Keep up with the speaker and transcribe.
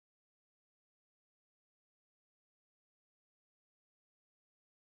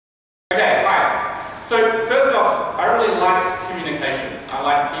Okay, hi. So first off, I really like communication. I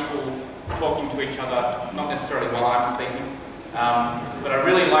like people talking to each other, not necessarily while I'm speaking, but I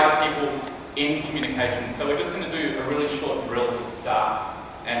really like people in communication. So we're just going to do a really short drill to start,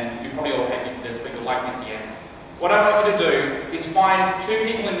 and you probably all hate me for this, but you'll like me at the end. What I want you to do is find two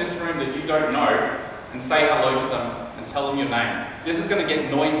people in this room that you don't know and say hello to them and tell them your name. This is going to get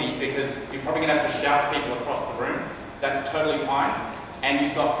noisy because you're probably going to have to shout to people across the room. That's totally fine. And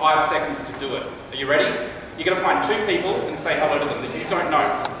you've got 5 seconds to do it. Are you ready? You're going to find two people and say hello to them that you don't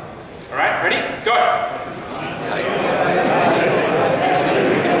know. Alright, ready? Go!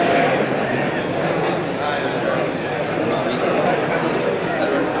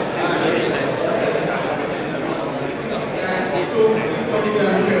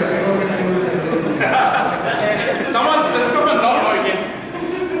 Does someone not know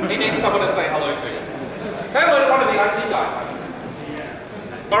him? He needs someone to say hello to you. Say hello to one of the IT guys.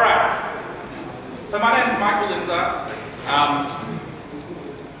 Alright, so my name is Mikel Lindsaar.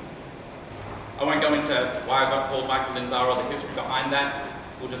 I won't go into why I got called Mikel Lindsaar or the history behind that.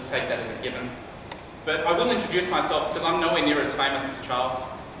 We'll just take that as a given. But I will introduce myself because I'm nowhere near as famous as Charles.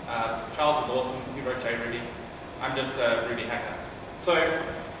 Charles is awesome, he wrote JRuby. I'm just a Ruby hacker. So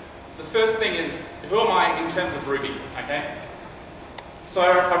the first thing is, who am I in terms of Ruby, okay? So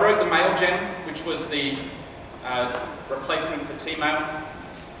I wrote the MailGen, which was the replacement for T-Mail.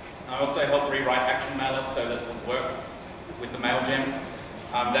 I also helped rewrite action mailers so that it would work with the MailGen.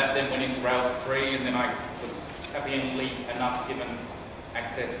 That then went into Rails 3, and then I was happily enough given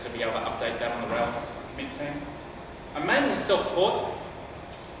access to be able to update that on the Rails commit team. I'm mainly self-taught.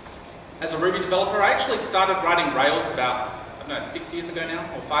 As a Ruby developer, I actually started writing Rails about, I don't know, 6 years ago now,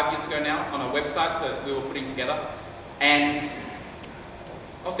 or 5 years ago now, on a website that we were putting together. And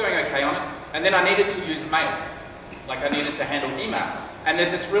I was going okay on it. And then I needed to use mail. Like I needed to handle email. And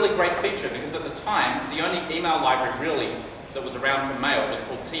there's this really great feature because at the time, the only email library really that was around for mail was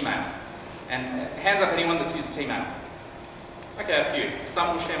called T-Mail. And hands up anyone that's used T-Mail. Okay, a few.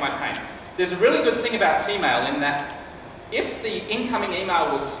 Some will share my pain. There's a really good thing about T-Mail in that if the incoming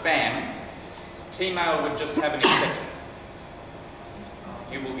email was spam, T-Mail would just have an exception.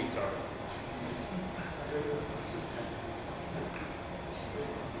 You will be sorry.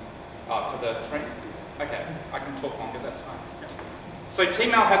 Oh, for the stream? Okay, I can talk longer, that's fine. So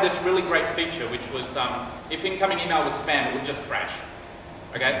T-Mail had this really great feature, which was if incoming email was spam, it would just crash.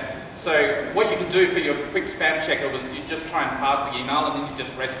 Okay? So what you could do for your quick spam checker was you just try and parse the email and then you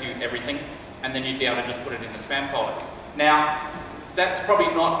just rescue everything and then you'd be able to just put it in the spam folder. Now, that's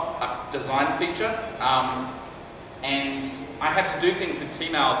probably not a design feature and I had to do things with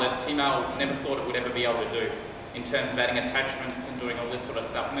T-Mail that T-Mail never thought it would ever be able to do in terms of adding attachments and doing all this sort of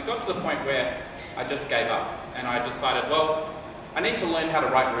stuff. And it got to the point where I just gave up and I decided, well, I need to learn how to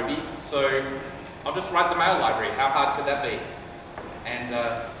write Ruby, so I'll just write the mail library. How hard could that be? And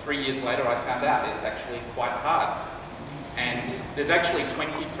 3 years later I found out it's actually quite hard. And there's actually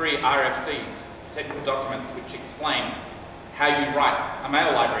 23 RFCs, technical documents, which explain how you write a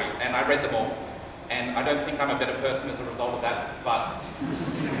mail library, and I read them all. And I don't think I'm a better person as a result of that, but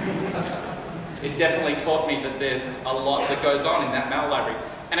it definitely taught me that there's a lot that goes on in that mail library.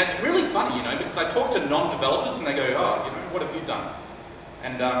 And it's really funny, you know, because I talk to non-developers and they go, oh, you know, what have you done?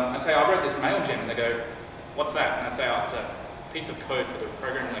 And I say, I wrote this MailGen, and they go, what's that? And I say, oh, it's a piece of code for the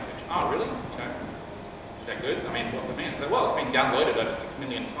programming language. Oh, really? You know, is that good? I mean, what's it mean? I say, well, it's been downloaded over 6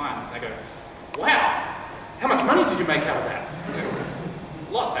 million times. And they go, wow, how much money did you make out of that? I go,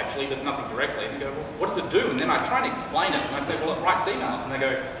 lots, actually, but nothing directly. And they go, well, what does it do? And then I try and explain it, and I say, well, it writes emails. And they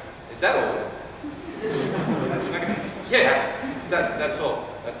go, is that all? And I go, yeah, that's all.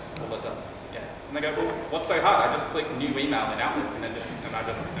 That's all it does. Yeah. And they go, well, what's so hard? I just click new email in Outlook and then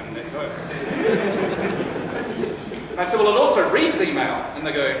and it goes. And I said, well, it also reads email. And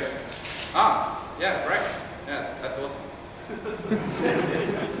they go, ah, yeah, great. Yeah, that's awesome.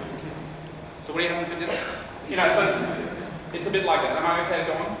 So what are you having for dinner? You know, so it's a bit like that. Am I okay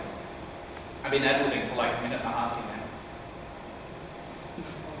to go on? I've been ad-libbing for like a minute and a half here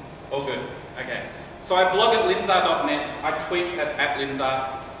now. All good. Okay. So I blog at lindsaar.net, I tweet at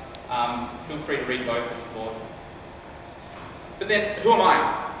Lindsaar. Feel free to read both if you're bored. But then, who am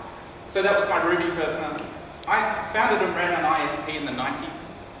I? So that was my Ruby persona. I founded and ran an ISP in the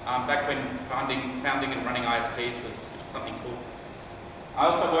 90s, back when founding and running ISPs was something cool. I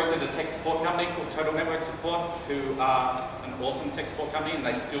also worked at a tech support company called Total Network Support, who are an awesome tech support company, and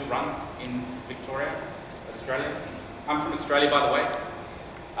they still run in Victoria, Australia. I'm from Australia, by the way.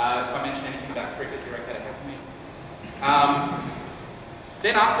 If I mention anything about cricket, you're okay to help me.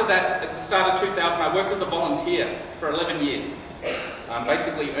 Then after that, at the start of 2000, I worked as a volunteer for 11 years.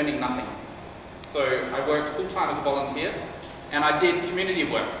 basically earning nothing. So I worked full-time as a volunteer, and I did community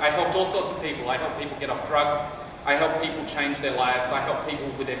work. I helped all sorts of people. I helped people get off drugs. I helped people change their lives. I helped people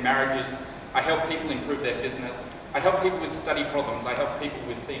with their marriages. I helped people improve their business. I helped people with study problems. I helped people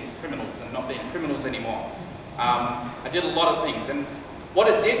with being criminals and not being criminals anymore. I did a lot of things, and what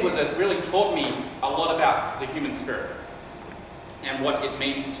it did was it really taught me a lot about the human spirit and what it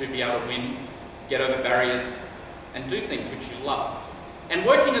means to be able to win, get over barriers, and do things which you love. And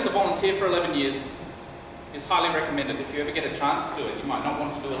working as a volunteer for 11 years is highly recommended. If you ever get a chance to do it, you might not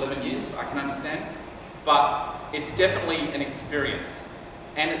want to do 11 years, I can understand, but it's definitely an experience.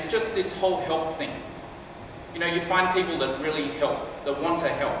 And it's just this whole help thing. You know, you find people that really help, that want to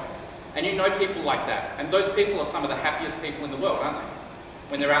help. And you know people like that. And those people are some of the happiest people in the world, aren't they?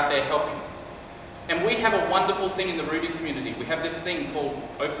 When they're out there helping. And we have a wonderful thing in the Ruby community. We have this thing called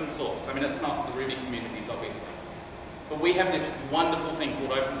open source. I mean, it's not the Ruby communities, obviously. But we have this wonderful thing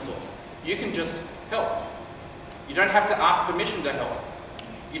called open source. You can just help. You don't have to ask permission to help.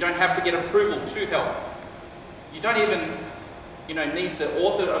 You don't have to get approval to help. You don't even, need the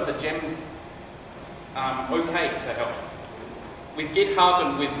author of the gems okay to help. With GitHub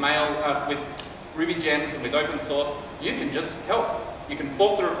and with Ruby Gems and with open source, you can just help. You can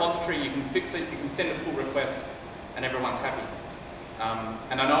fork the repository, you can fix it, you can send a pull request, and everyone's happy.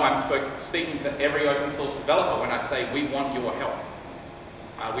 And I know I'm speaking for every open source developer when I say we want your help.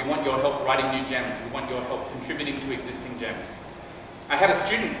 We want your help writing new gems. We want your help contributing to existing gems. I had a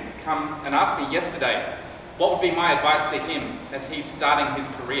student come and ask me yesterday, what would be my advice to him as he's starting his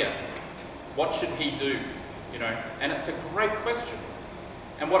career? What should he do? And it's a great question.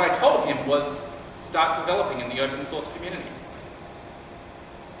 And what I told him was, start developing in the open source community.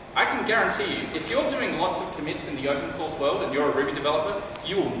 I can guarantee you, if you're doing lots of commits in the open source world and you're a Ruby developer,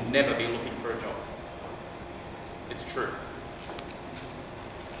 you will never be looking for a job. It's true.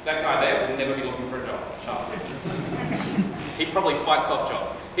 That guy there will never be looking for a job, Charles. He probably fights off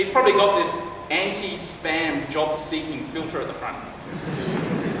jobs. He's probably got this anti-spam job-seeking filter at the front.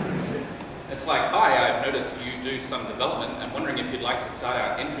 It's like, hi, I've noticed you do some development. I'm wondering if you'd like to start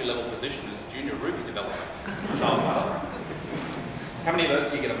our entry-level position as junior Ruby developer. Charles Miller. How many of those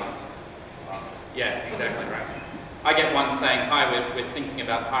do you get a month? Yeah, exactly right. I get one saying, hi, we're thinking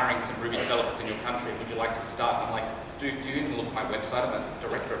about hiring some Ruby developers in your country. Would you like to start? And I'm like, do you even look at my website? I'm a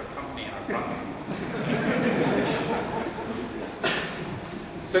director of a company and I run them.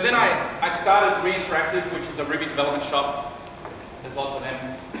 So then I started Reinteractive, which is a Ruby development shop. There's lots of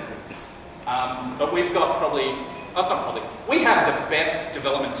them. But we've got we have the best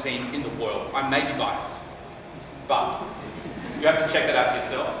development team in the world. I may be biased, but you have to check that out for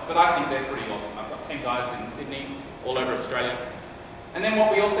yourself. But I think they're pretty awesome. I've got 10 guys in Sydney, all over Australia. And then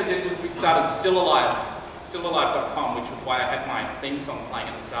what we also did was we started stillalive.com, which was why I had my theme song playing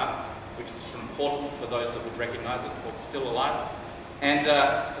at the start, which was from Portal, for those that would recognize it, called Still Alive. And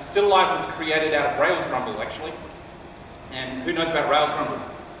Still Alive was created out of Rails Rumble, actually. And who knows about Rails Rumble?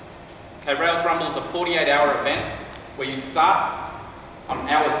 Okay, Rails Rumble is a 48-hour event where you start on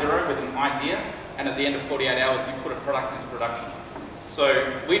hour 0 with an idea, and at the end of 48 hours you put a product into production.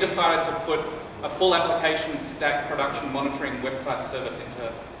 So we decided to put a full application stack production monitoring website service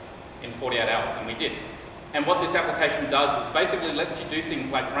in 48 hours, and we did. And what this application does is basically lets you do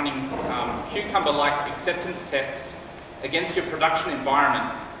things like running Cucumber-like acceptance tests against your production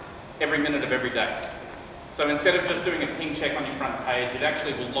environment every minute of every day. So instead of just doing a ping check on your front page, it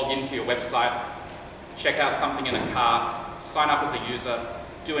actually will log into your website, check out something in a cart, sign up as a user,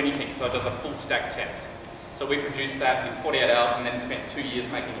 do anything. So it does a full stack test. So we produced that in 48 hours and then spent 2 years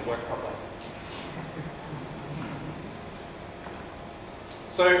making it work properly.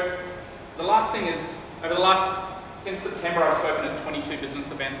 So the last thing is, since September I've spoken at 22 business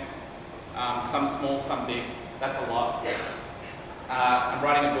events, some small, some big, that's a lot. I'm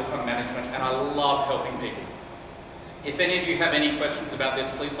writing a book on management and I love helping people. If any of you have any questions about this,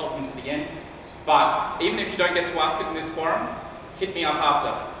 please hold them to the end. But even if you don't get to ask it in this forum, hit me up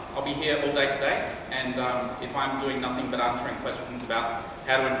after. I'll be here all day today, and if I'm doing nothing but answering questions about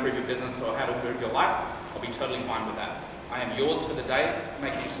how to improve your business or how to improve your life, I'll be totally fine with that. I am yours for the day.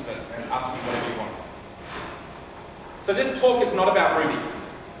 Make use of it and ask me whatever you want. So this talk is not about Ruby.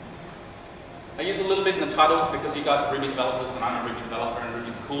 I use a little bit in the titles because you guys are Ruby developers and I'm a Ruby developer and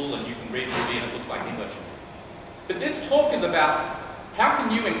Ruby's cool and you can read Ruby and it looks like English. But this talk is about how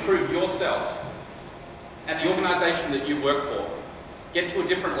can you improve yourself and the organization that you work for, get to a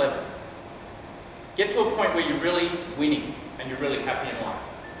different level. Get to a point where you're really winning and you're really happy in life.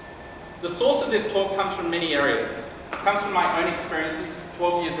 The source of this talk comes from many areas. It comes from my own experiences,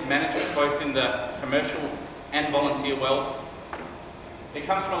 12 years of management, both in the commercial and volunteer worlds. It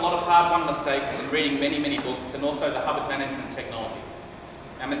comes from a lot of hard-won mistakes and reading many, many books, and also the Hubbard management technology.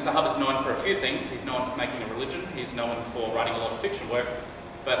 Now, Mr. Hubbard's known for a few things. He's known for making a religion. He's known for writing a lot of fiction work.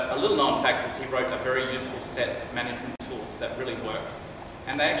 But a little known fact is he wrote a very useful set of management tools that really work.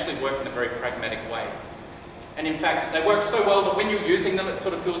 And they actually work in a very pragmatic way. And in fact, they work so well that when you're using them, it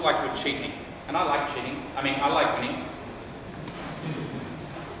sort of feels like you're cheating. And I like cheating. I mean, I like winning.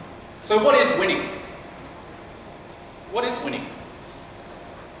 So what is winning? What is winning?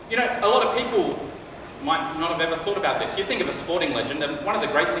 You know, a lot of people might not have ever thought about this. You think of a sporting legend, and one of the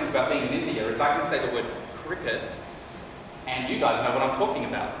great things about being in India is I can say the word cricket, and you guys know what I'm talking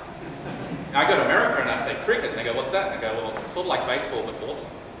about. Now, I go to America and I say cricket, and they go, what's that? And I go, well, it's sort of like baseball, but awesome.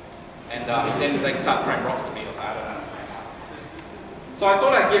 And then they start throwing rocks at me, or say, I don't understand. So I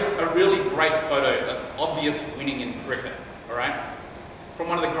thought I'd give a really great photo of obvious winning in cricket, all right? From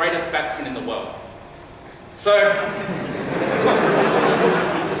one of the greatest batsmen in the world. So,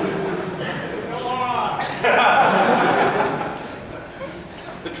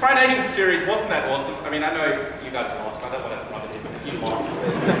 the Tri-Nation series wasn't that awesome. I mean, I know you guys lost. I don't want to rub it in, but you lost. I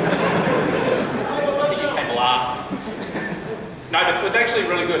think you came last. No, but it was actually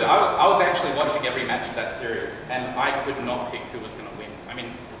really good. I was actually watching every match of that series, and I could not pick who was going to win. I mean,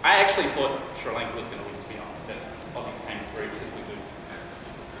 I actually thought Sri Lanka was going to win, to be honest, but Aussies came through because we could.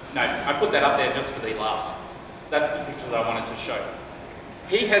 No, I put that up there just for the laughs. That's the picture that I wanted to show.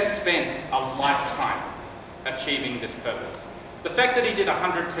 He has spent a lifetime achieving this purpose. The fact that he did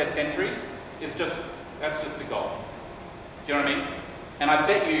 100 test centuries is that's just a goal. Do you know what I mean? And I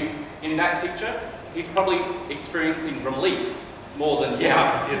bet you, in that picture, he's probably experiencing relief more than,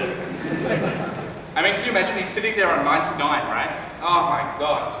 yeah, I did it. I mean, can you imagine he's sitting there on 99, right? Oh my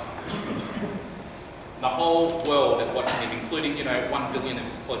God. The whole world is watching him, including, you know, 1 billion of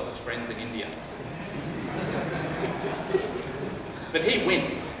his closest friends in India. But he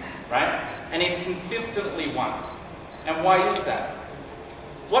wins, right? And he's consistently won. And why is that?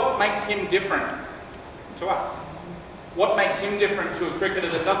 What makes him different to us? What makes him different to a cricketer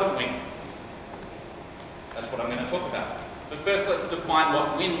that doesn't win? That's what I'm going to talk about. But first, let's define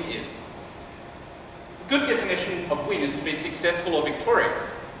what win is. A good definition of win is to be successful or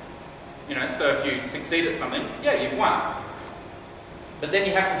victorious. You know, so if you succeed at something, yeah, you've won. But then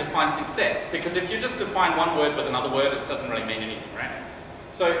you have to define success, because if you just define one word with another word, it doesn't really mean anything, right?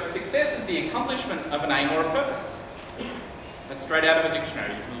 So success is the accomplishment of an aim or a purpose. That's straight out of a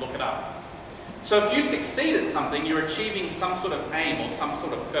dictionary, you can look it up. So if you succeed at something, you're achieving some sort of aim or some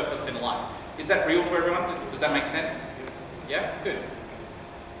sort of purpose in life. Is that real to everyone? Does that make sense? Yeah? Good.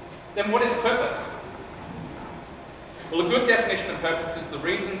 Then what is purpose? Well, a good definition of purpose is the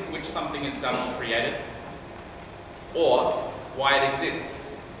reason for which something is done or created, or why it exists.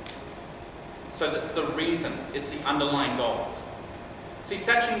 So that's the reason, it's the underlying goals. See,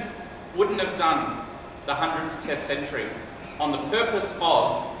 Sachin wouldn't have done the 100th test century on the purpose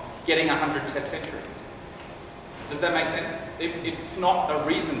of getting 100 test centuries. Does that make sense? It's not a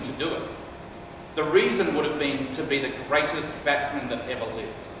reason to do it. The reason would have been to be the greatest batsman that ever lived,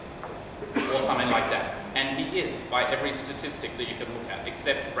 or something like that. And he is, by every statistic that you can look at,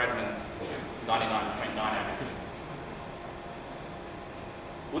 except Bradman's 99.9 average.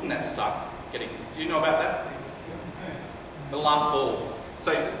 Wouldn't that suck? Do you know about that? The last ball.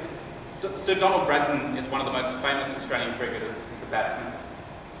 So, Sir Donald Bradman is one of the most famous Australian cricketers. He's a batsman.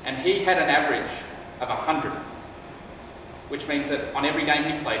 And he had an average of 100, which means that on every game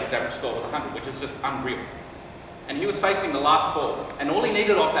he played, his average score was 100, which is just unreal. And he was facing the last ball, and all he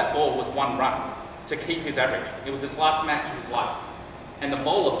needed off that ball was 1 run to keep his average. It was his last match of his life. And the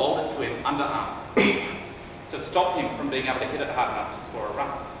bowler bowled it to him underarm to stop him from being able to hit it hard enough to score a run.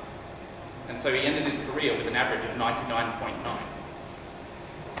 And so he ended his career with an average of 99.9.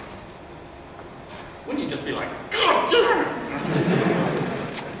 Wouldn't you just be like, God damn!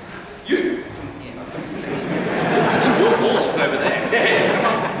 You! Your ball is over there.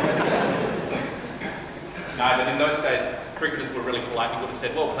 No, but in those days, cricketers were really polite. You would have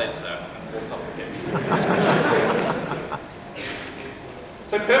said, well played, sir, and walked off the pitch.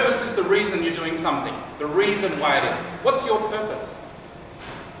 So purpose is the reason you're doing something, the reason why it is. What's your purpose?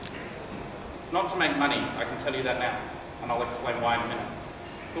 It's not to make money, I can tell you that now, and I'll explain why in a minute.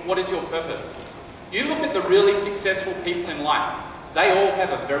 But what is your purpose? You look at the really successful people in life, they all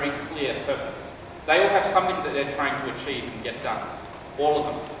have a very clear purpose. They all have something that they're trying to achieve and get done. All of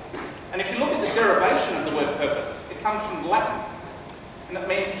them. And if you look at the derivation of the word purpose, it comes from Latin. And it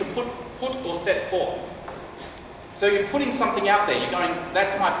means to put or set forth. So you're putting something out there, you're going,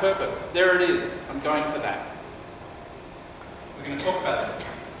 that's my purpose. There it is, I'm going for that. We're going to talk about this.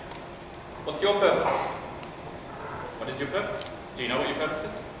 What's your purpose? What is your purpose? Do you know what your purpose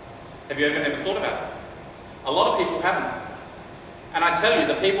is? Have you ever thought about it? A lot of people haven't. And I tell you,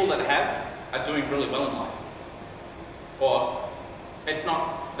 the people that have are doing really well in life. Or, it's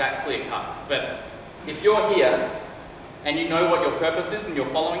not that clear cut, but if you're here and you know what your purpose is and you're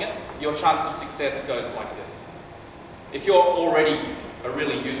following it, your chance of success goes like this. If you're already a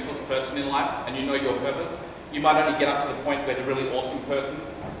really useless person in life and you know your purpose, you might only get up to the point where the really awesome person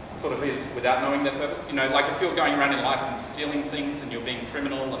sort of is without knowing their purpose. You know, like if you're going around in life and stealing things and you're being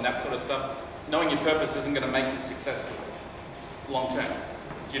criminal and that sort of stuff, knowing your purpose isn't going to make you successful long term.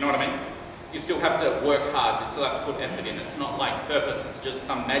 Do you know what I mean? You still have to work hard, you still have to put effort in. It's not like purpose is just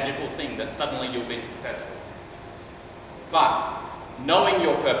some magical thing that suddenly you'll be successful. But knowing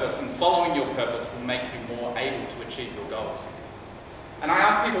your purpose and following your purpose will make you more able to achieve your goals. And I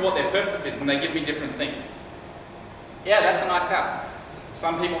ask people what their purpose is and they give me different things. Yeah, that's a nice house.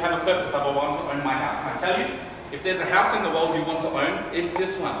 Some people have a purpose, I want to own my house. And I tell you, if there's a house in the world you want to own, it's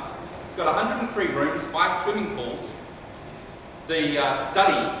this one. It's got 103 rooms, 5 swimming pools. The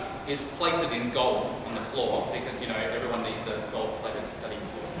study is plated in gold on the floor because, you know, everyone needs a gold-plated study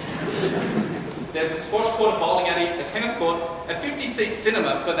floor. There's a squash court, a bowling alley, a tennis court, a 50-seat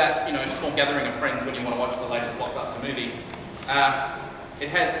cinema for that, you know, small gathering of friends when you want to watch the latest blockbuster movie. It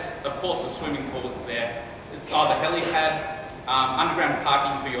has, of course, a swimming pool that's there. It's the helipad, underground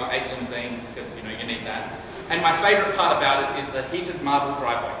parking for your 8 limousines because, you know, you need that. And my favourite part about it is the heated marble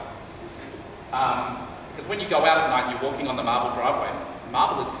driveway. Because when you go out at night and you're walking on the marble driveway,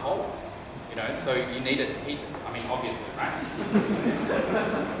 marble is cold, you know, so you need it heated. I mean, obviously, right?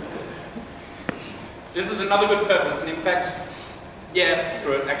 This is another good purpose, and in fact, yeah,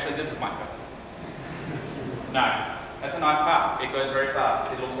 screw it, actually this is my purpose. No, that's a nice car. It goes very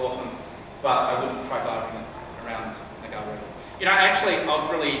fast, it looks awesome, but I wouldn't try driving it around Nagar Road. You know, actually,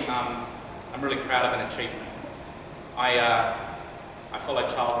 I'm really proud of an achievement. I followed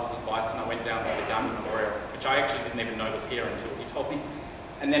Charles's advice and I went down to the Gandhi Memorial, which I actually didn't even know was here until he told me.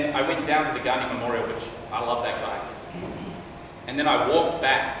 And then I went down to the Gandhi Memorial, which I love that guy. And then I walked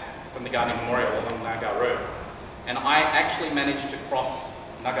back from the Gandhi Memorial along Nagar Road. And I actually managed to cross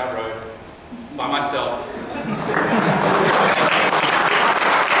Nagar Road by myself.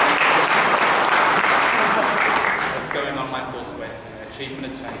 What's going on my Foursquare?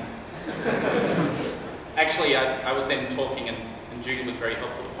 Achievement attained. Actually, I was then talking and Judy was very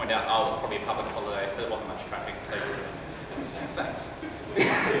helpful to point out, oh, it was probably a public holiday, so there wasn't much traffic, so thanks.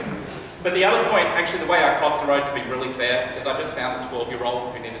 But the other point, actually the way I crossed the road, to be really fair, is I just found a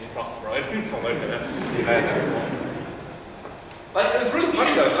 12-year-old who needed to cross the road and followed her. That was awesome. Like, it was really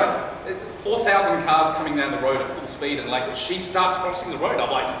funny though, like, 4,000 cars coming down the road at full speed, and like, she starts crossing the road.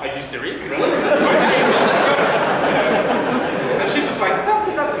 I'm like, are you serious? Really? Okay, well, let's go. And she's just like,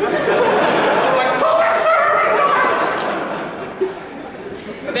 I'm like,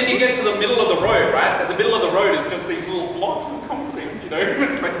 and then you get to the middle of the road, right? At the middle of the road is just these little blocks of concrete, you know?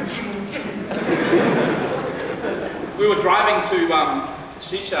 It's like we were driving to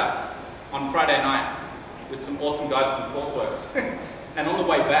Shisha on Friday night with some awesome guys from ThoughtWorks. And on the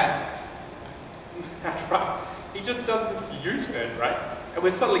way back, our truck, he just does this U-turn, right? And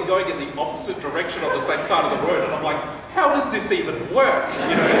we're suddenly going in the opposite direction on the same side of the road. And I'm like, how does this even work?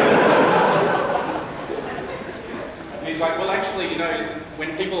 You know? And he's like, well, actually, you know,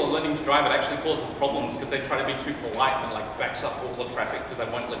 when people are learning to drive, it actually causes problems because they try to be too polite and like backs up all the traffic because they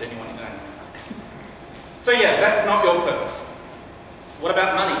won't let anyone in. So yeah, that's not your purpose. What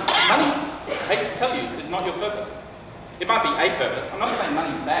about money? Money, I hate to tell you, is not your purpose. It might be a purpose. I'm not saying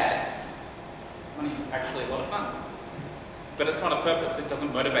money's bad. Money's actually a lot of fun. But it's not a purpose. It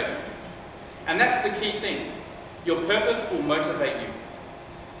doesn't motivate you. And that's the key thing. Your purpose will motivate you.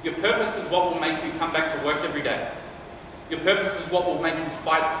 Your purpose is what will make you come back to work every day. Your purpose is what will make you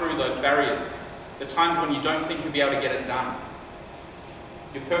fight through those barriers, the times when you don't think you'll be able to get it done.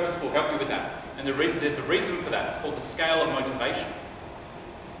 Your purpose will help you with that. And there's a reason for that. It's called the scale of motivation.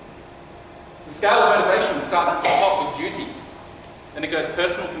 The scale of motivation starts at the top with duty. Then it goes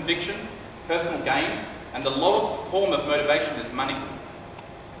personal conviction, personal gain, and the lowest form of motivation is money.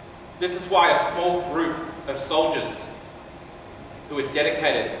 This is why a small group of soldiers who are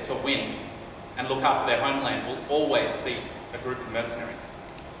dedicated to win and look after their homeland will always beat a group of mercenaries.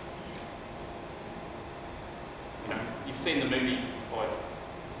 You know, you've seen the movie or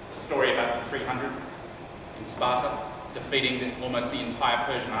the story about the 300 in Sparta defeating almost the entire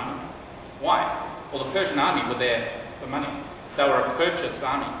Persian army. Why? Well, the Persian army were there for money. They were a purchased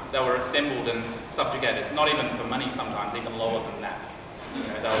army. They were assembled and subjugated, not even for money sometimes, even lower than that. You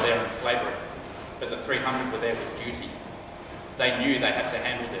know, they were there in slavery. But the 300 were there with duty. They knew they had to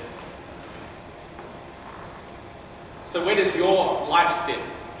handle this. So where does your life sit?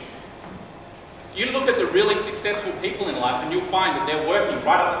 You look at the really successful people in life and you'll find that they're working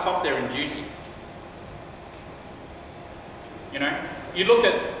right at the top there in duty. You know, you look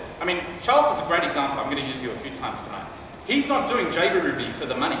at, I mean, Charles is a great example. I'm going to use you a few times tonight. He's not doing JB for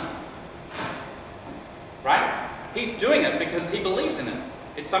the money, right? He's doing it because he believes in it.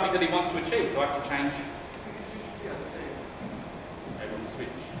 It's something that he wants to achieve. Do I have to change? Maybe we'll switch.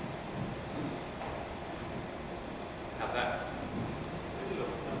 How's that?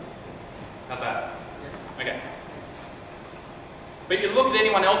 How's that? Okay. But you look at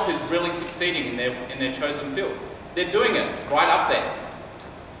anyone else who's really succeeding in their chosen field. They're doing it right up there.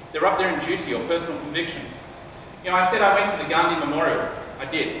 They're up there in duty or personal conviction. You know, I said I went to the Gandhi Memorial. I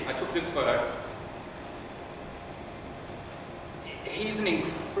did. I took this photo. He's an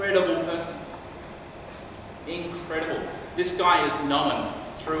incredible person. Incredible. This guy is known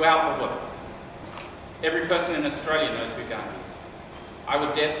throughout the world. Every person in Australia knows who Gandhi is. I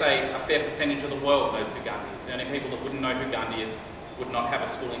would dare say a fair percentage of the world knows who Gandhi is. The only people that wouldn't know who Gandhi is would not have a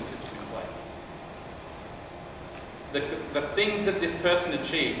schooling system in place. The things that this person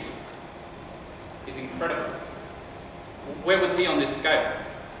achieved is incredible. Where was he on this scale?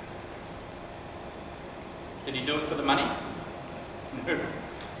 Did he do it for the money? No.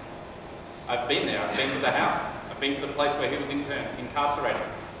 I've been there. I've been to the house. I've been to the place where he was incarcerated.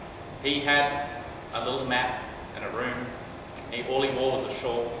 He had a little mat and a room. All he wore was a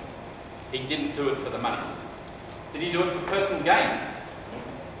shawl. He didn't do it for the money. Did he do it for personal gain?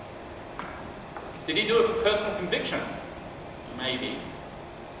 Did he do it for personal conviction? Maybe.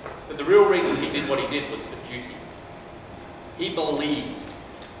 But the real reason he did what he did was for duty. He believed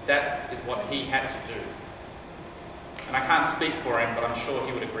that is what he had to do. And I can't speak for him, but I'm sure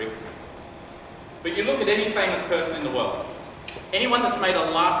he would agree with me. But you look at any famous person in the world, anyone that's made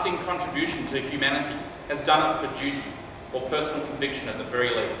a lasting contribution to humanity has done it for duty or personal conviction at the very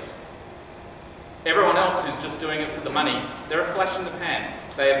least. Everyone else who's just doing it for the money, they're a flash in the pan.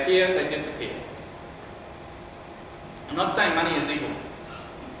 They appear, they disappear. I'm not saying money is evil.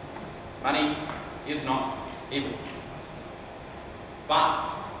 Money is not evil. But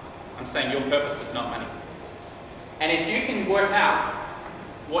I'm saying your purpose is not money. And if you can work out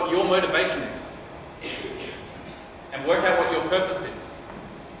what your motivation is, and work out what your purpose is.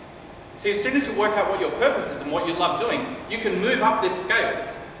 See, as soon as you work out what your purpose is and what you love doing, you can move up this scale.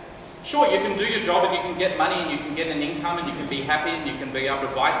 Sure, you can do your job and you can get money and you can get an income and you can be happy and you can be able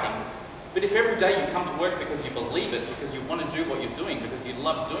to buy things. But if every day you come to work because you believe it, because you want to do what you're doing, because you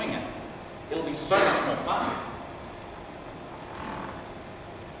love doing it, it'll be so much more fun.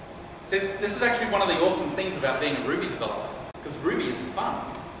 So this is actually one of the awesome things about being a Ruby developer, because Ruby is fun.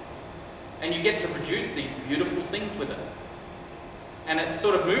 And you get to produce these beautiful things with it. And it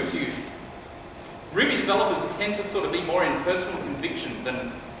sort of moves you. Ruby developers tend to sort of be more in personal conviction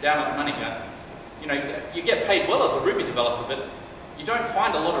than down at money. You know, you get paid well as a Ruby developer, but you don't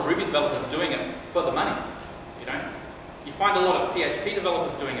find a lot of Ruby developers doing it for the money. You don't. You find a lot of PHP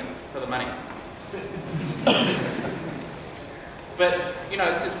developers doing it for the money. But, you know,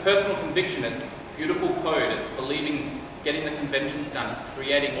 it's this personal conviction. It's beautiful code. It's believing, getting the conventions done. It's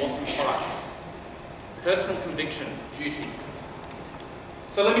creating awesome products. Personal conviction, duty.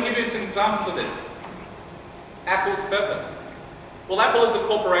 So let me give you some examples of this. Apple's purpose. Well, Apple is a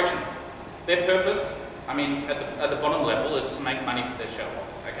corporation. Their purpose, I mean, at the bottom level, is to make money for their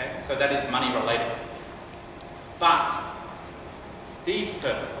shareholders, okay? So that is money related. But Steve's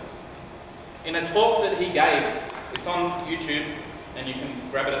purpose, in a talk that he gave, it's on YouTube, and you can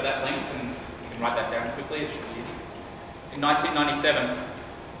grab it at that link, and you can write that down quickly, it should be easy. In 1997,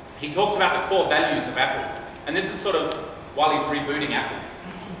 he talks about the core values of Apple. And this is sort of while he's rebooting Apple.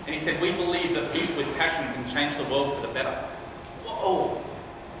 And he said, we believe that people with passion can change the world for the better. Whoa!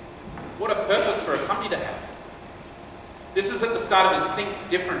 What a purpose for a company to have. This is at the start of his Think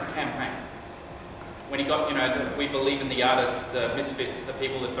Different campaign. When he got, you know, we believe in the artists, the misfits, the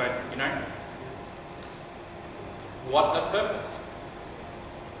people that don't, you know. What a purpose.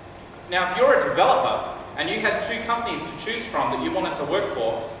 Now, if you're a developer and you had two companies to choose from that you wanted to work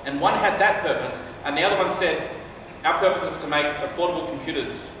for, and one had that purpose, and the other one said, our purpose is to make affordable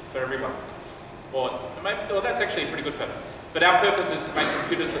computers for everyone. Or that's actually a pretty good purpose. But our purpose is to make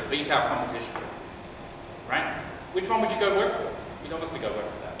computers that beat our competition. Right? Which one would you go work for? You'd obviously go work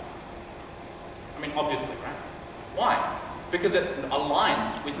for that. I mean, obviously, right? Why? Because it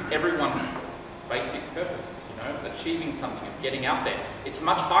aligns with everyone's basic purposes, you know, of achieving something, of getting out there. It's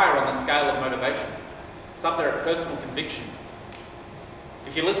much higher on the scale of motivation. It's up there at personal conviction.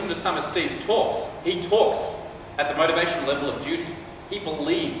 If you listen to some of Steve's talks, he talks at the motivation level of duty. He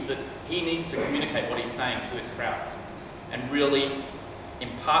believes that he needs to communicate what he's saying to his crowd. and really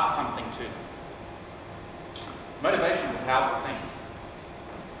impart something to them. Motivation is a powerful thing.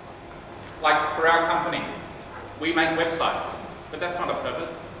 Like for our company, we make websites, but that's not a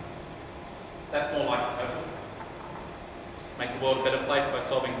purpose. That's more like a purpose. Make the world a better place by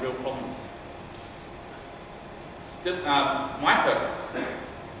solving real problems. Still, my purpose.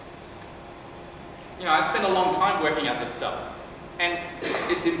 You know, I spend a long time working at this stuff, and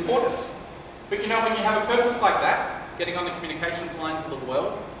it's important. But you know, when you have a purpose like that, getting on the communications lines of the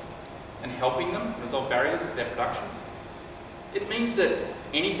world and helping them resolve barriers to their production, it means that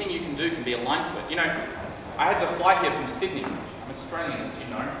anything you can do can be aligned to it. You know, I had to fly here from Sydney. I'm Australian, as you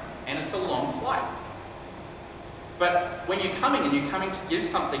know, and it's a long flight. But when you're coming and you're coming to give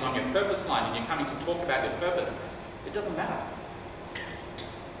something on your purpose line and you're coming to talk about your purpose, it doesn't matter.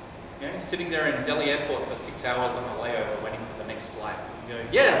 You know, sitting there in Delhi airport for 6 hours on a layover waiting for the next flight. You go,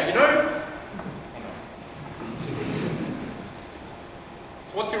 yeah, but you know.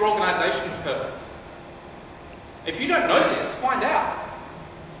 So what's your organisation's purpose? If you don't know this, find out.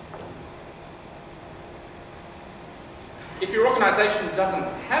 If your organisation doesn't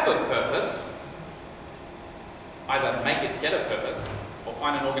have a purpose, either make it get a purpose or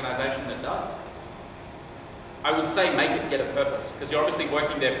find an organisation that does. I would say make it get a purpose, because you're obviously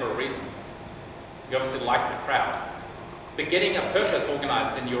working there for a reason. You obviously like the crowd. But getting a purpose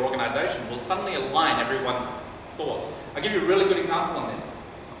organised in your organisation will suddenly align everyone's thoughts. I'll give you a really good example on this.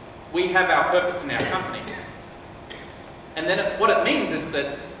 We have our purpose in our company. And then what it means is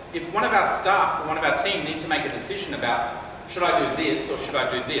that if one of our staff or one of our team need to make a decision about should I do this or should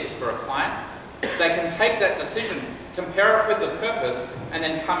I do this for a client, they can take that decision, compare it with the purpose, and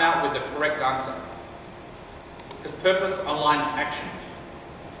then come out with the correct answer. Because purpose aligns action,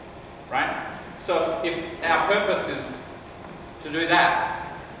 right? So if our purpose is to do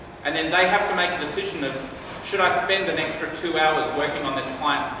that, and then they have to make a decision of should I spend an extra 2 hours working on this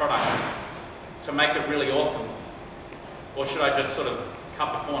client's product to make it really awesome, or should I just sort of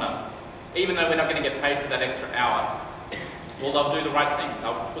cut the corner, even though we're not going to get paid for that extra hour? Well, they'll do the right thing.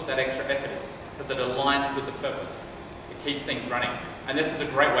 They'll put that extra effort in because it aligns with the purpose. It keeps things running. And this is a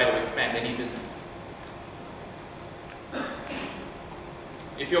great way to expand any business.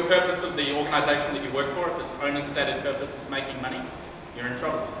 If your purpose of the organisation that you work for, if its only stated purpose is making money, you're in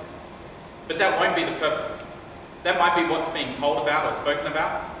trouble. But that won't be the purpose. That might be what's being told about or spoken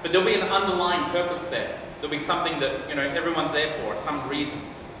about, but there'll be an underlying purpose there. There'll be something that, you know, everyone's there for, it's some reason.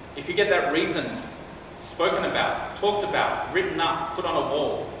 If you get that reason spoken about, talked about, written up, put on a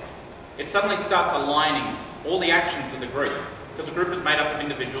wall, it suddenly starts aligning all the actions of the group, because the group is made up of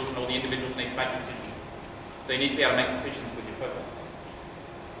individuals and all the individuals need to make decisions. So you need to be able to make decisions with your purpose.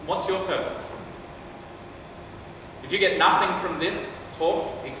 What's your purpose? If you get nothing from this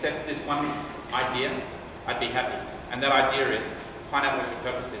talk except this one idea, I'd be happy. And that idea is find out what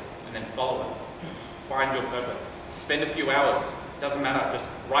your purpose is and then follow it. Find your purpose. Spend a few hours. Doesn't matter. Just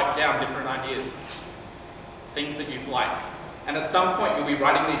write down different ideas. Things that you've liked. And at some point you'll be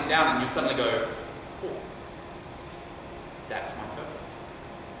writing these down and you'll suddenly go, oh, that's my purpose.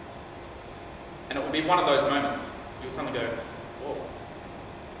 And it will be one of those moments. You'll suddenly go, whoa.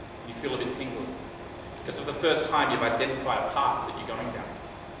 You feel a bit tingly. Because for the first time you've identified a path that you're going down.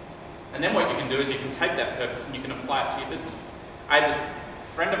 And then what you can do is you can take that purpose and you can apply it to your business. I had this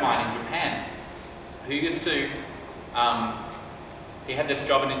friend of mine in Japan who used to, he had this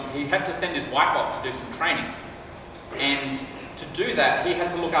job and he had to send his wife off to do some training. And to do that, he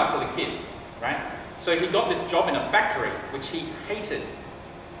had to look after the kid, right? So he got this job in a factory, which he hated.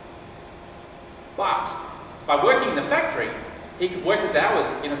 But by working in the factory, he could work his hours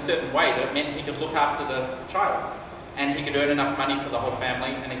in a certain way that it meant he could look after the child. And he could earn enough money for the whole family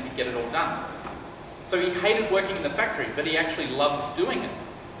and he could get it all done. So he hated working in the factory, but he actually loved doing it.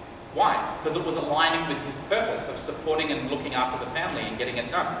 Why? Because it was aligning with his purpose of supporting and looking after the family and getting it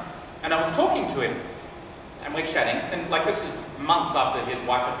done. And I was talking to him, and we're chatting, and like this is months after his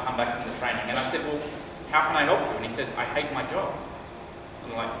wife had come back from the training, and I said, well, how can I help you? And he says, I hate my job.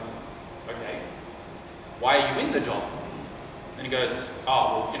 And I'm like, okay, why are you in the job? And he goes,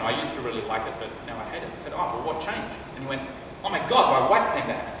 oh, well, you know, I used to really like it, but now I hate it. I said, oh, well, what changed? And he went, oh my God, my wife came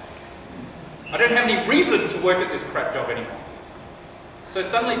back. I don't have any reason to work at this crap job anymore. So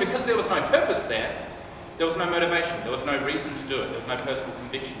suddenly, because there was no purpose there was no motivation, there was no reason to do it, there was no personal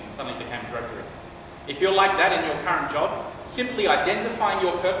conviction, and suddenly it became drudgery. If you're like that in your current job, simply identifying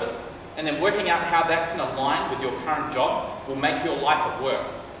your purpose and then working out how that can align with your current job will make your life at work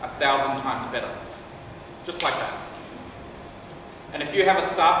 1,000 times better. Just like that. And if you have a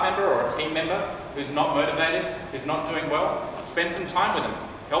staff member or a team member who's not motivated, who's not doing well, spend some time with them.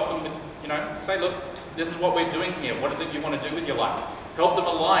 Help them with, you know, say, look, this is what we're doing here. What is it you want to do with your life? Help them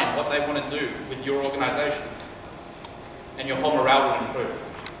align what they want to do with your organization, and your whole morale will improve.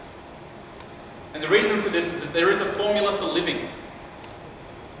 And the reason for this is that there is a formula for living.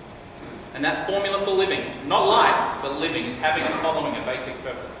 And that formula for living, not life, but living, is having and following a basic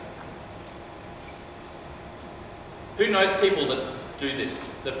purpose. Who knows people that do this,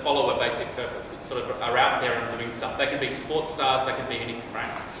 that follow a basic purpose, that sort of are out there and doing stuff? They can be sports stars, they can be anything,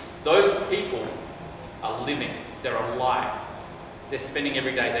 right? Those people are living, they're alive. They're spending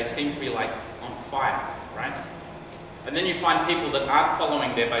every day, they seem to be like on fire, right? And then you find people that aren't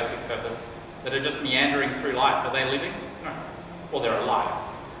following their basic purpose, that are just meandering through life. Are they living? No. Well, they're alive.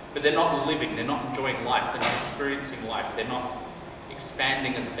 But they're not living, they're not enjoying life, they're not experiencing life, they're not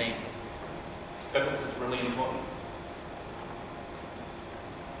expanding as a being. Purpose is really important.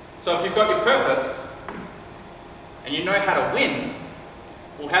 So if you've got your purpose, and you know how to win,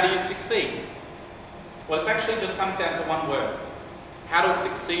 well, how do you succeed? Well, it actually just comes down to one word. How to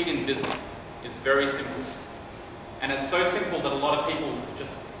succeed in business is very simple. And it's so simple that a lot of people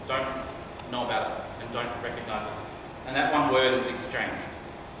just don't know about it and don't recognize it. And that one word is exchange.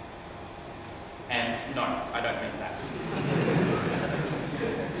 And no, I don't mean that.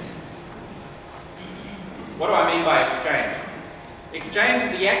 What do I mean by exchange? Exchange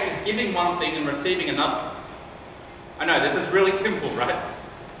is the act of giving one thing and receiving another. I know, this is really simple, right?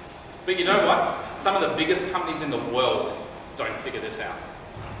 But you know what? Some of the biggest companies in the world don't figure this out.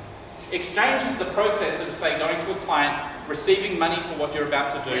 Exchange is the process of, say, going to a client, receiving money for what you're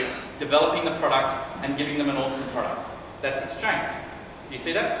about to do, developing the product, and giving them an awesome product. That's exchange. Do you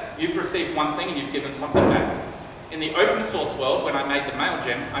see that? You've received one thing and you've given something back. In the open source world, when I made the mail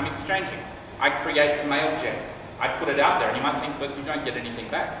gem, I'm exchanging. I create the mail gem. I put it out there, and you might think, but you don't get anything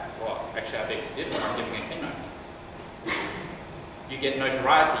back. Well, actually, I beg to differ. I'm giving a keynote. You get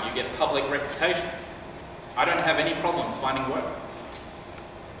notoriety, you get public reputation. I don't have any problems finding work.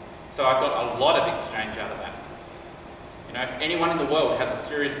 So I've got a lot of exchange out of that. You know, if anyone in the world has a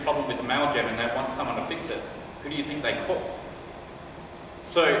serious problem with a mail gem and they want someone to fix it, who do you think they call?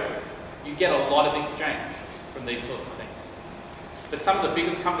 So you get a lot of exchange from these sorts of things. But some of the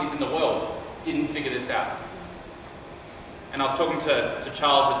biggest companies in the world didn't figure this out. And I was talking to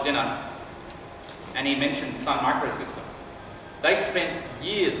Charles at dinner, and he mentioned Sun Microsystems. They spent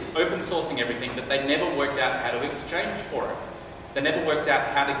years open sourcing everything, but they never worked out how to exchange for it. They never worked out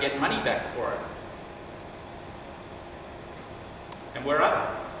how to get money back for it. And where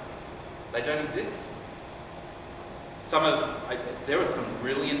are they? They don't exist. There are some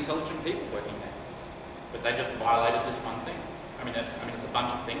really intelligent people working there, but they just violated this one thing. I mean, it's a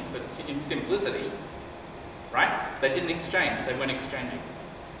bunch of things, but in simplicity, right? They didn't exchange, they weren't exchanging.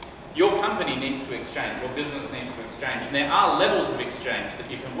 Your company needs to exchange, your business needs to exchange, and there are levels of exchange that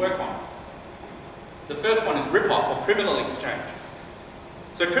you can work on. The first one is rip-off or criminal exchange.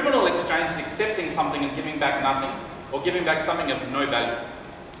 So criminal exchange is accepting something and giving back nothing, or giving back something of no value,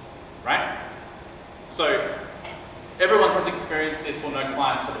 right? So everyone has experienced this, or no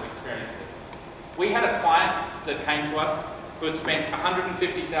clients that have experienced this. We had a client that came to us who had spent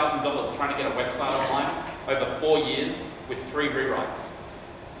 $150,000 trying to get a website online over 4 years with 3 rewrites.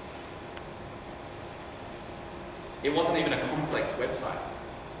 It wasn't even a complex website.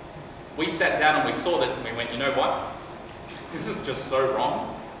 We sat down and we saw this and we went, you know what? This is just so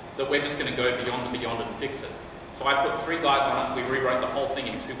wrong that we're just going to go beyond and beyond and fix it. So I put 3 guys on it, we rewrote the whole thing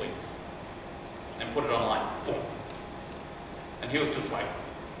in 2 weeks and put it online. Boom. And he was just like,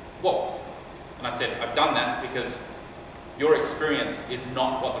 whoa. And I said, I've done that because your experience is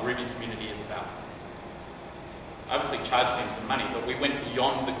not what the Ruby community is about. I obviously charged him some money, but we went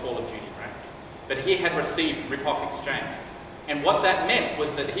beyond the call of duty, right? But he had received rip-off exchange. And what that meant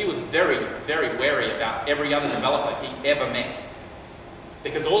was that he was very, very wary about every other developer he ever met.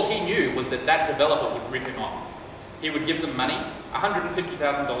 Because all he knew was that that developer would rip him off. He would give them money,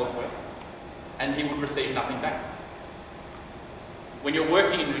 $150,000 worth, and he would receive nothing back. When you're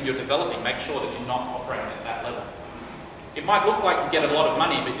working and when you're developing, make sure that you're not operating at that level. It might look like you get a lot of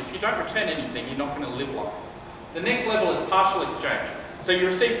money, but if you don't return anything, you're not going to live long. The next level is partial exchange. So you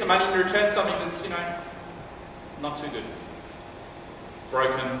receive some money and you return something that's, not too good. It's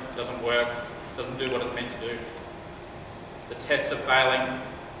broken, doesn't work, doesn't do what it's meant to do. The tests are failing.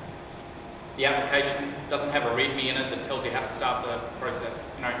 The application doesn't have a README in it that tells you how to start the process.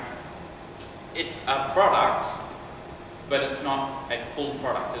 It's a product, but it's not a full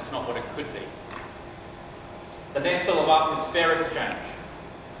product. It's not what it could be. The next level up is fair exchange.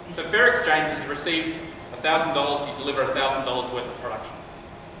 So fair exchange is you receive $1,000, you deliver $1,000 worth of production.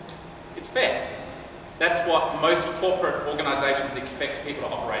 It's fair. That's what most corporate organisations expect people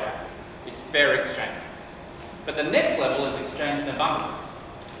to operate at. It's fair exchange. But the next level is exchange in abundance.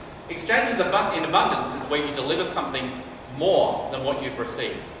 Exchange in abundance is where you deliver something more than what you've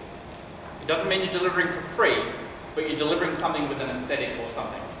received. It doesn't mean you're delivering for free, but you're delivering something with an aesthetic or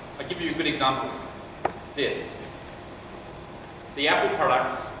something. I'll give you a good example. This. The Apple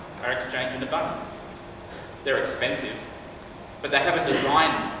products are exchange in abundance. They're expensive, but they have a design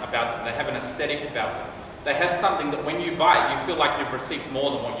about them. They have an aesthetic about them. They have something that when you buy it, you feel like you've received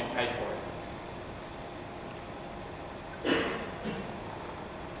more than what you've paid for it.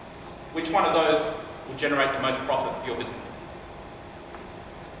 Which one of those will generate the most profit for your business?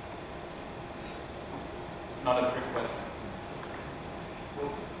 It's not a trick question.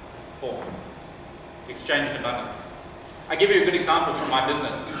 4. Exchange in abundance. I give you a good example from my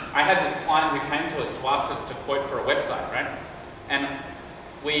business. I had this client who came to us to ask us to quote for a website, right? And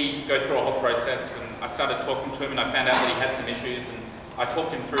we go through a whole process, and I started talking to him, and I found out that he had some issues, and I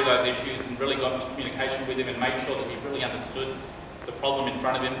talked him through those issues and really got into communication with him and made sure that he really understood the problem in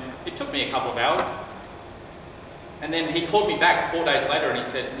front of him. It took me a couple of hours. And then he called me back 4 days later and he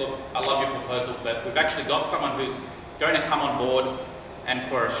said, look, I love your proposal, but we've actually got someone who's going to come on board and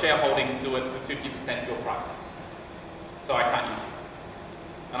for a shareholding do it for 50% of your price. So I can't use it.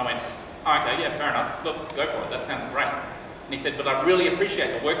 And I went, oh, okay, yeah, fair enough. Look, go for it. That sounds great. And he said, but I really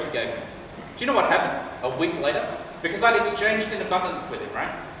appreciate the work you gave me. Do you know what happened a week later? Because I'd exchanged in abundance with him,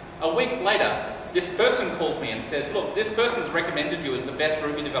 right? A week later, this person calls me and says, look, this person's recommended you as the best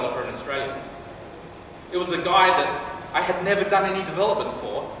Ruby developer in Australia. It was a guy that I had never done any development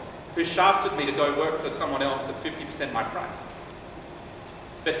for, who shafted me to go work for someone else at 50% my price.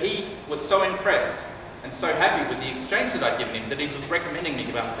 But he was so impressed and so happy with the exchange that I'd given him that he was recommending me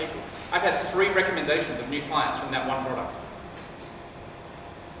to other people. I've had 3 recommendations of new clients from that one product.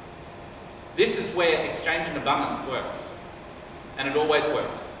 This is where exchange in abundance works. And it always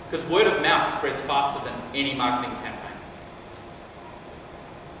works. Because word of mouth spreads faster than any marketing campaign.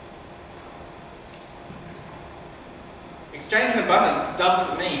 Exchange in abundance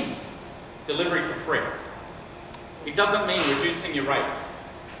doesn't mean delivery for free. It doesn't mean reducing your rates.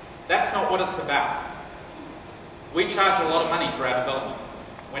 That's not what it's about. We charge a lot of money for our development.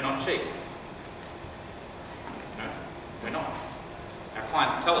 We're not cheap. No, we're not. Our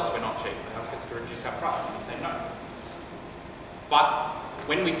clients tell us we're not cheap. They ask us to reduce our price and we say no. But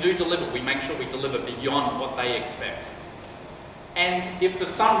when we do deliver, we make sure we deliver beyond what they expect. And if for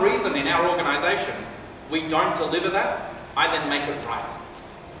some reason in our organisation we don't deliver that, I then make it right.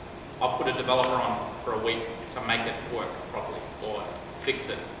 I'll put a developer on for a week to make it work properly, or fix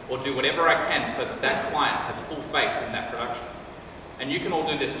it, or do whatever I can so that that client has full faith in that production. And you can all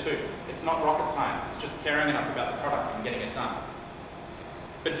do this too. It's not rocket science, it's just caring enough about the product and getting it done.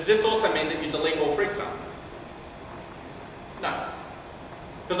 But does this also mean that you delete all free stuff? No.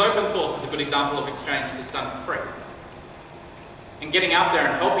 Because open source is a good example of exchange that's done for free. And getting out there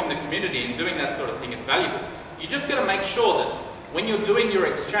and helping the community and doing that sort of thing is valuable. You just got to make sure that when you're doing your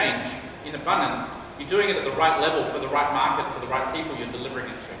exchange in abundance, you're doing it at the right level for the right market, for the right people you're delivering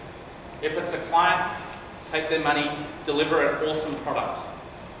it to. If it's a client, take their money, deliver an awesome product.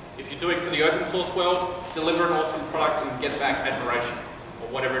 If you're doing it for the open source world, deliver an awesome product and get back admiration, or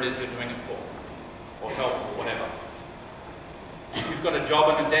whatever it is you're doing it for, or help, or whatever. If you've got a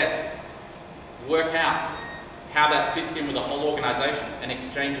job and a desk, work out how that fits in with the whole organisation and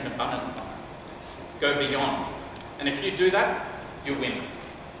exchange in abundance on it. Go beyond. And if you do that, you win.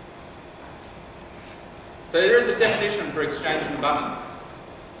 So there is a definition for exchange in abundance.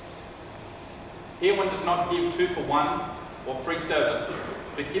 Here one does not give 2 for 1 or free service,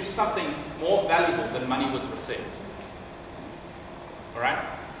 but gives something more valuable than money was received. Alright?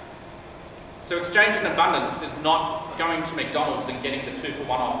 So exchange in abundance is not going to McDonald's and getting the 2 for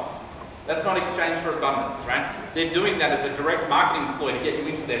 1 offer. That's not exchange for abundance, right? They're doing that as a direct marketing ploy to get you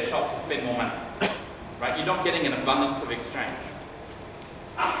into their shop to spend more money. Right? You're not getting an abundance of exchange.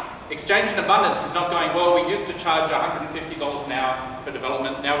 Exchange in abundance is not going, well, we used to charge $150 an hour for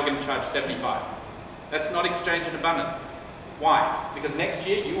development, now we're going to charge $75. That's not exchange in abundance. Why? Because next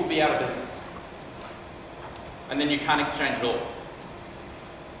year you will be out of business. And then you can't exchange at all.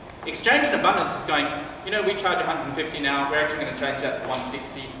 Exchange in abundance is going, you know, we charge $150 now, we're actually going to change that to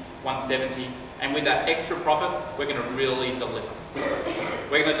 $160, $170, and with that extra profit, we're going to really deliver.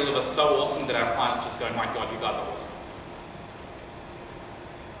 We're going to deliver so awesome that our clients just go, my God, you guys are awesome.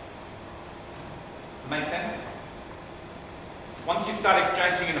 Make sense? Once you start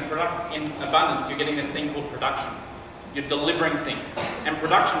exchanging in abundance, you're getting this thing called production. You're delivering things. And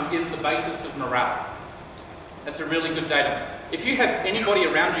production is the basis of morale. That's a really good data. If you have anybody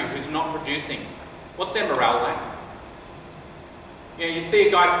around you who's not producing, what's their morale like? You know, you see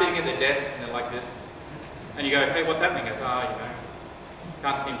a guy sitting at their desk and they're like this. And you go, hey, what's happening? He goes,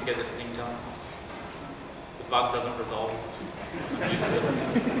 can't seem to get this thing done. The bug doesn't resolve. I'm useless.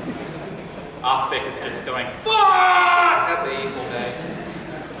 RSpec is just going, fuck at me all day.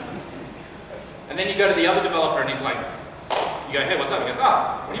 And then you go to the other developer and he's like, you go, hey, what's up? He goes,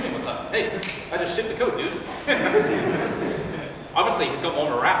 what do you mean, what's up? Hey, I just shipped the code, dude. Obviously, he's got more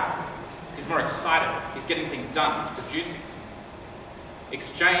morale. He's more excited. He's getting things done. He's producing.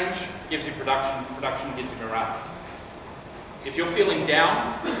 Exchange gives you production. Production gives you morale. If you're feeling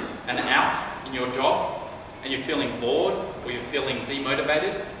down and out in your job, and you're feeling bored, or you're feeling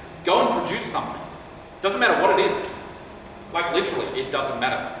demotivated, go and produce something. Doesn't matter what it is. Like literally, it doesn't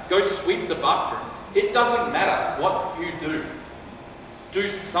matter. Go sweep the bathroom. It doesn't matter what you do. Do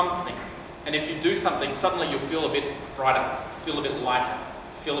something. And if you do something, suddenly you'll feel a bit brighter, feel a bit lighter,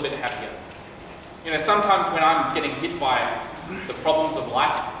 feel a bit happier. You know, sometimes when I'm getting hit by the problems of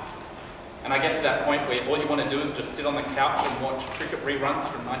life, and I get to that point where all you want to do is just sit on the couch and watch cricket reruns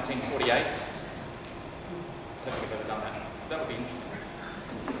from 1948. I don't think I've ever done that. That would be interesting.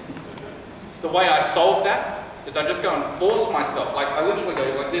 The way I solve that is I just go and force myself, like I literally go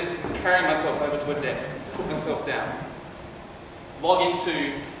like this, carry myself over to a desk, put myself down, log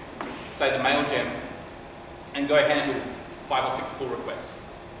into, say, the mail gem, and go handle 5 or 6 pull requests.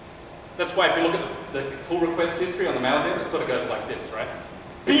 That's why if you look at the pull request history on the mail gem, it sort of goes like this, right?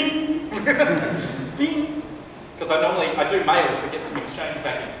 Bing! Bing! Because I do mail to get some exchange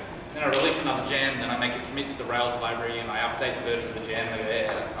back in. Then I release another gem, then I make a commit to the Rails library, and I update the version of the gem, and I go,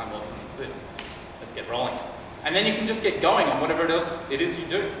 yeah, I'm awesome. Good. Let's get rolling. And then you can just get going on whatever it is you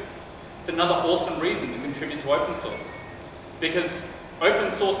do. It's another awesome reason to contribute to open source. Because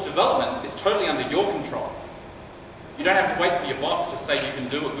open source development is totally under your control. You don't have to wait for your boss to say you can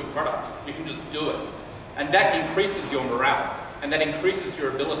do a good product. You can just do it. And that increases your morale. And that increases your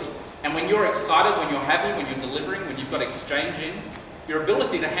ability. And when you're excited, when you're happy, when you're delivering, when you've got exchange in, your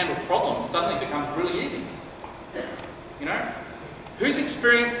ability to handle problems suddenly becomes really easy. You know? Who's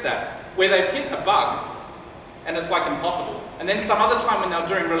experienced that? Where they've hit a bug and it's like impossible. And then some other time when they were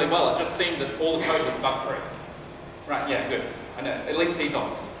doing really well, it just seemed that all the code was bug-free. Right, yeah, good. I know, at least he's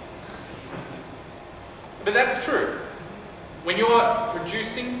honest. But that's true. When you're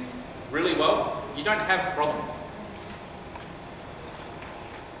producing really well, you don't have problems.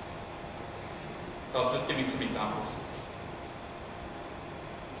 So I was just giving some examples.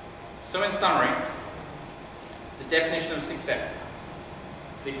 So in summary, the definition of success: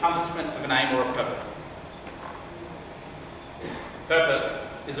 the accomplishment of an aim or a purpose. Purpose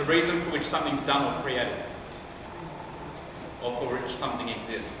is a reason for which something's done or created, or for which something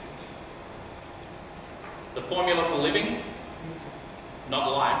exists. The formula for living,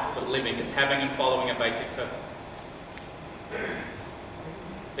 not life, but living, is having and following a basic purpose.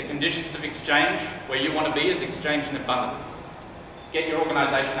 The conditions of exchange, where you want to be, is exchange in abundance. Get your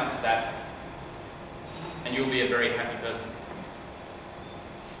organisation up to that, and you'll be a very happy person.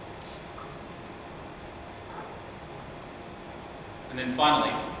 And then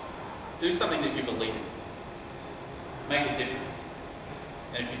finally, do something that you believe in. Make a difference.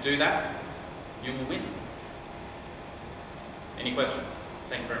 And if you do that, you will win. Any questions?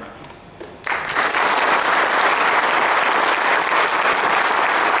 Thank you very much.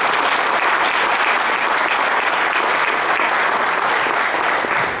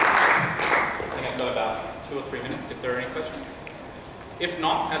 If there are any questions. If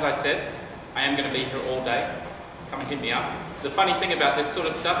not, as I said, I am going to be here all day. Come and hit me up. The funny thing about this sort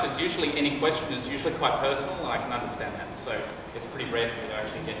of stuff is usually any question is usually quite personal, and I can understand that. So it's pretty rare for me to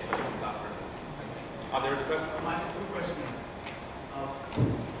actually get questions after it. Oh, there is a question? I have a quick question.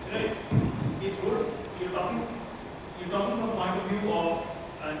 It's good. You're talking from the point of view of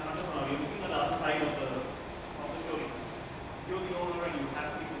an entrepreneur. You're looking at the other side of the story. You're the owner and you have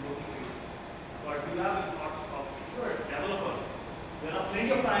people working for you. But you have the thoughts of, if you're a developer, there are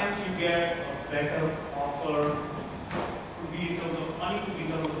plenty of times you get a better offer, could be in terms of money, could be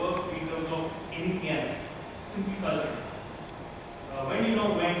in terms of work, could be in terms of anything else. Simply culture. When do you know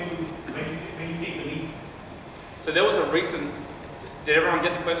when you take the lead? So there was a recent, did everyone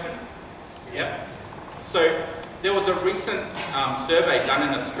get the question? Yeah. So there was a recent survey done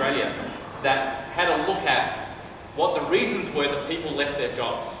in Australia that had a look at what the reasons were that people left their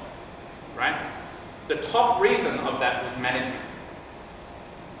jobs, right? The top reason of that was management.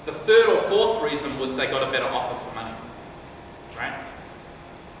 The third or fourth reason was they got a better offer for money, right?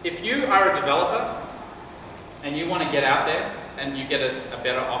 If you are a developer and you want to get out there and you get a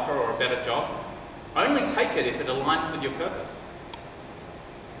better offer or a better job, only take it if it aligns with your purpose.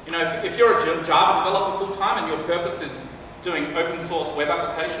 You know, if you're a Java developer full-time and your purpose is doing open source web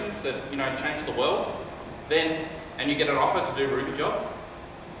applications that, you know, change the world, then, and you get an offer to do a Ruby job,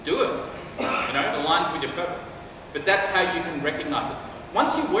 do it. You know, it aligns with your purpose. But that's how you can recognize it.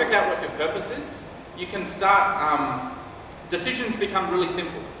 Once you work out what your purpose is, you can start, decisions become really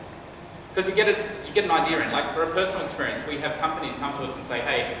simple. Because you get an idea in. Like for a personal experience, we have companies come to us and say,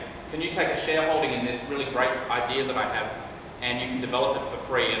 hey, can you take a shareholding in this really great idea that I have, and you can develop it for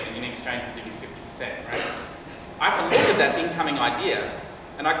free, and in exchange we'll give you 50%, right? I can look at that incoming idea,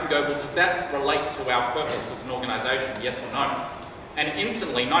 and I can go, well, does that relate to our purpose as an organisation, yes or no? And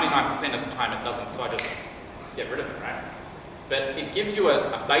instantly, 99% of the time it doesn't, so I just get rid of it, right? But it gives you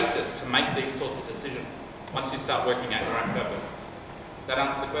a basis to make these sorts of decisions once you start working out your own purpose. Does that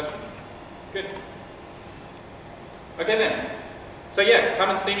answer the question? Good. Okay then. So yeah, come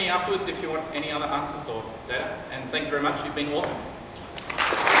and see me afterwards if you want any other answers or data. And thank you very much, you've been awesome.